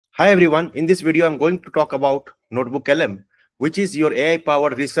Hi everyone, in this video I'm going to talk about NotebookLM, which is your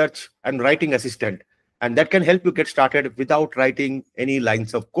AI-powered research and writing assistant, and that can help you get started without writing any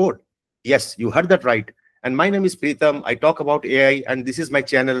lines of code. Yes, you heard that right. And my name is Pritam. I talk about AI and this is my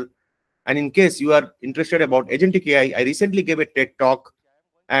channel. And in case you are interested about agentic AI, I recently gave a TED talk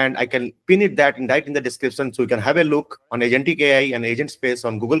and I can pin it right in the description so you can have a look on agentic AI and agent space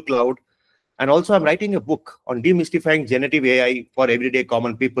on Google Cloud. And also, I'm writing a book on demystifying generative AI for everyday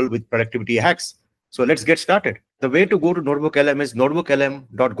common people with productivity hacks. So let's get started. The way to go to NotebookLM is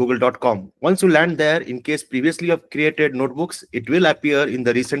notebooklm.google.com. Once you land there, in case previously you have created notebooks, it will appear in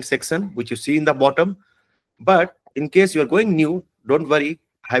the recent section, which you see in the bottom. But in case you're going new, don't worry.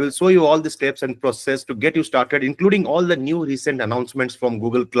 I will show you all the steps and process to get you started, including all the new recent announcements from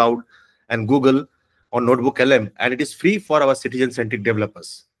Google Cloud and Google on NotebookLM. And it is free for our citizen-centric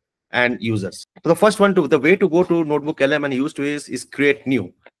developers and users. So the first one, the way to go to NotebookLM and use to is create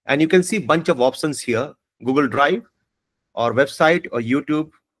new. And you can see a bunch of options here, Google Drive or website or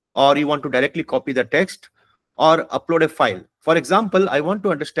YouTube, or you want to directly copy the text or upload a file. For example, I want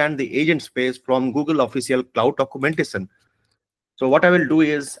to understand the agent space from Google official cloud documentation. So what I will do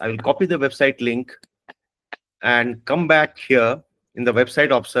is I will copy the website link and come back here in the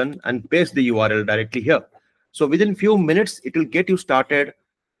website option and paste the URL directly here. So within few minutes, it will get you started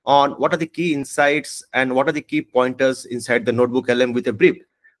on what are the key insights and what are the key pointers inside the NotebookLM with a brief.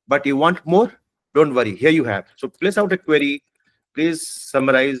 But you want more? Don't worry, here you have. So place out a query. Please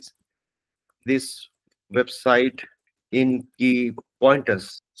summarize this website in key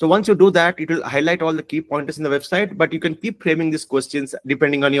pointers. So once you do that, it will highlight all the key pointers in the website, but you can keep framing these questions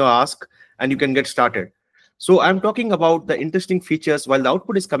depending on your ask and you can get started. So I'm talking about the interesting features while the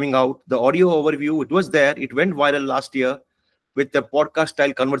output is coming out. The audio overview, it was there. It went viral last year with the podcast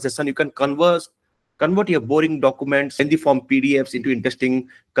style conversation. You can convert your boring documents in the form PDFs into interesting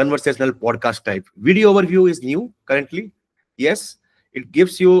conversational podcast type. Video overview is new currently. Yes, it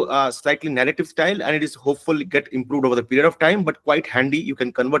gives you a slightly narrative style and it is hopefully get improved over the period of time, but quite handy. You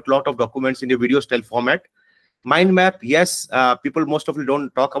can convert a lot of documents into video style format. Mind map, yes, people most of you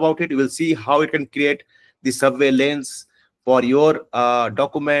don't talk about it. You will see how it can create the subway lanes for your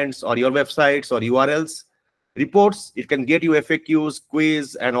documents or your websites or URLs. Reports, it can get you FAQs,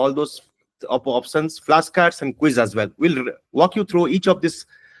 quiz, and all those options, flashcards and quiz as well. We'll walk you through each of these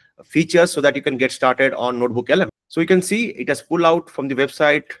features so that you can get started on NotebookLM. So you can see it has pulled out from the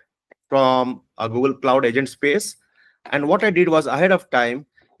website from a Google Cloud agent space. And what I did was ahead of time,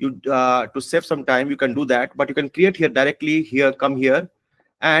 you to save some time, you can do that, but you can create here directly here, come here,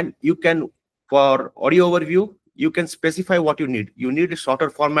 and you can, for audio overview, you can specify what you need. You need a shorter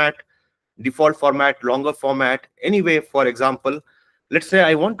format, default format, longer format. Anyway, for example, let's say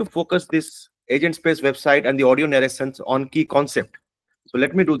I want to focus this agent space website and the audio narrations on key concept. So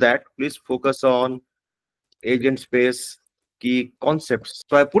let me do that. Please focus on agent space key concepts.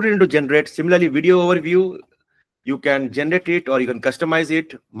 So I put it into generate. Similarly, video overview, you can generate it or you can customize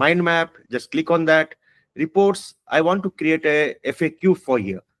it. Mind map, just click on that. Reports, I want to create a FAQ for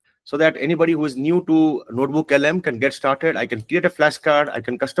here, so that anybody who is new to NotebookLM can get started. I can create a flashcard. I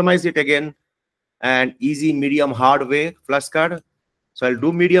can customize it again, and easy, medium, hard way flashcard. So I'll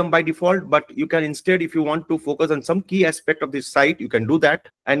do medium by default, but you can instead, if you want to focus on some key aspect of this site, you can do that.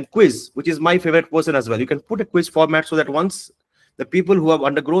 And quiz, which is my favorite portion as well. You can put a quiz format so that once the people who have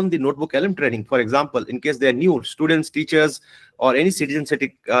undergone the NotebookLM training, for example, in case they're new, students, teachers, or any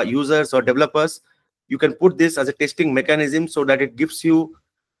citizen-centric users or developers, you can put this as a testing mechanism so that it gives you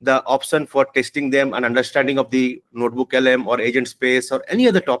the option for testing them and understanding of the NotebookLM or agent space or any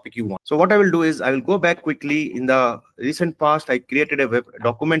other topic you want. So what I will do is I will go back quickly. In the recent past, I created a web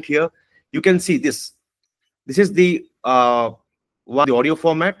document here. You can see this. This is the the audio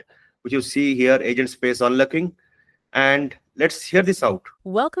format, which you see here, agent space unlocking. And let's hear this out.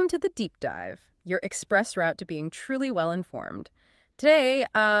 Welcome to the Deep Dive, your express route to being truly well-informed. Today,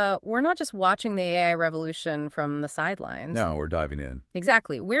 we're not just watching the AI revolution from the sidelines. No, we're diving in.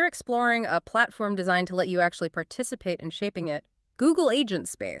 Exactly. We're exploring a platform designed to let you actually participate in shaping it. Google Agent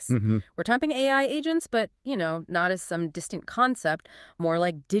Space. We're typing AI agents, but, not as some distant concept, more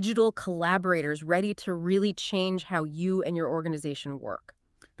like digital collaborators ready to really change how you and your organization work.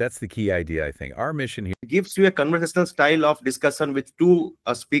 That's the key idea, I think. Our mission here gives you a conversational style of discussion with two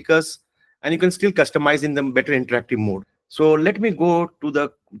speakers, and you can still customize in them better interactive mode. So let me go to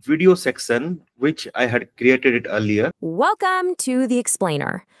the video section, which I had created it earlier. Welcome to The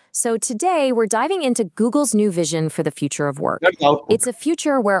Explainer. So today we're diving into Google's new vision for the future of work. It's a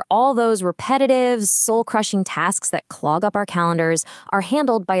future where all those repetitive, soul-crushing tasks that clog up our calendars are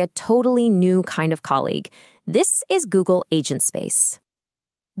handled by a totally new kind of colleague. This is Google Agent Space.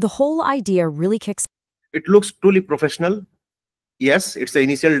 The whole idea really kicks. It looks truly professional. Yes, it's the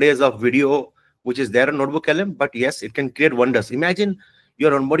initial days of video, which is there on NotebookLM, but yes, it can create wonders. Imagine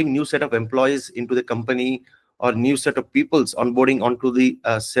you're onboarding new set of employees into the company or new set of people's onboarding onto the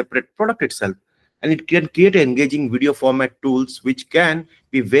separate product itself. And it can create engaging video format tools, which can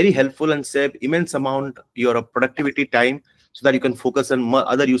be very helpful and save immense amount your productivity time so that you can focus on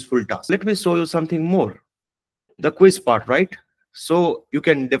other useful tasks. Let me show you something more. The quiz part, right? So you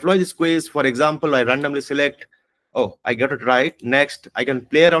can deploy this quiz. For example, I randomly select, oh, I got it right. Next, I can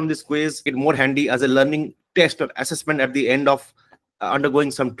play around this quiz. It's more handy as a learning test or assessment at the end of undergoing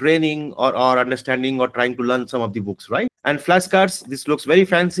some training or understanding or trying to learn some of the books, right? And flashcards, this looks very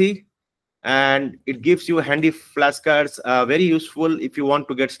fancy. And it gives you handy flashcards, very useful if you want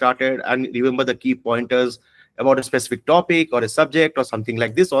to get started and remember the key pointers about a specific topic or a subject or something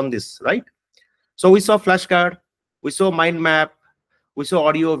like this on this, right? So we saw flashcard, we saw mind map, we saw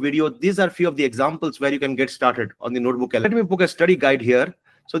audio, video. These are few of the examples where you can get started on the NotebookLM. Let me book a study guide here.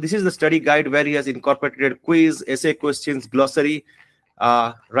 So this is the study guide where he has incorporated quiz, essay questions, glossary,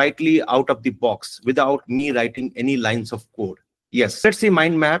 rightly out of the box without me writing any lines of code. Yes, let's see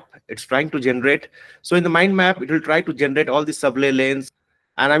mind map. It's trying to generate. So in the mind map, it will try to generate all the sublay lanes.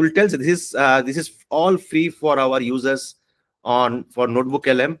 And I will tell you this is all free for our users for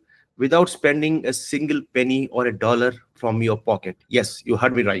NotebookLM without spending a single penny or a dollar from your pocket. Yes, you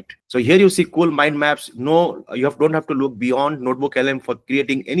heard me right. So here you see cool mind maps. No, don't have to look beyond NotebookLM for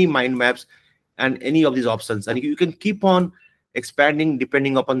creating any mind maps and any of these options. And you can keep on expanding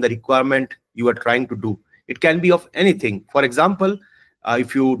depending upon the requirement you are trying to do. It can be of anything. For example,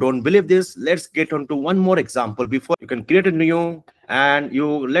 if you don't believe this, let's get on to one more example before you can create a new and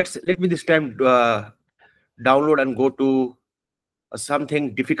let me this time download and go to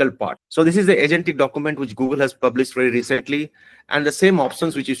something difficult part. So this is the agentic document which Google has published very recently, and the same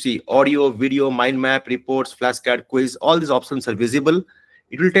options which you see, audio, video, mind map, reports, flashcard, quiz, all these options are visible.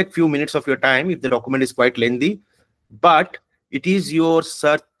 It will take few minutes of your time if the document is quite lengthy, but it is your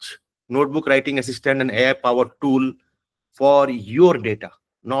search notebook writing assistant and AI powered tool for your data,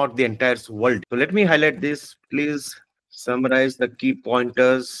 not the entire world. So let me highlight this. Please summarize the key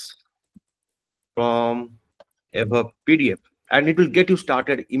pointers from above PDF, and it will get you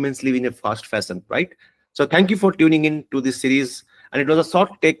started immensely in a fast fashion, right? So thank you for tuning in to this series, and it was a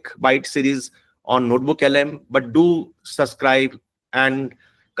short tech bite series on NotebookLM, but do subscribe and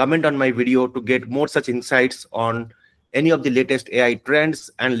comment on my video to get more such insights on any of the latest AI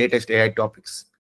trends and latest AI topics.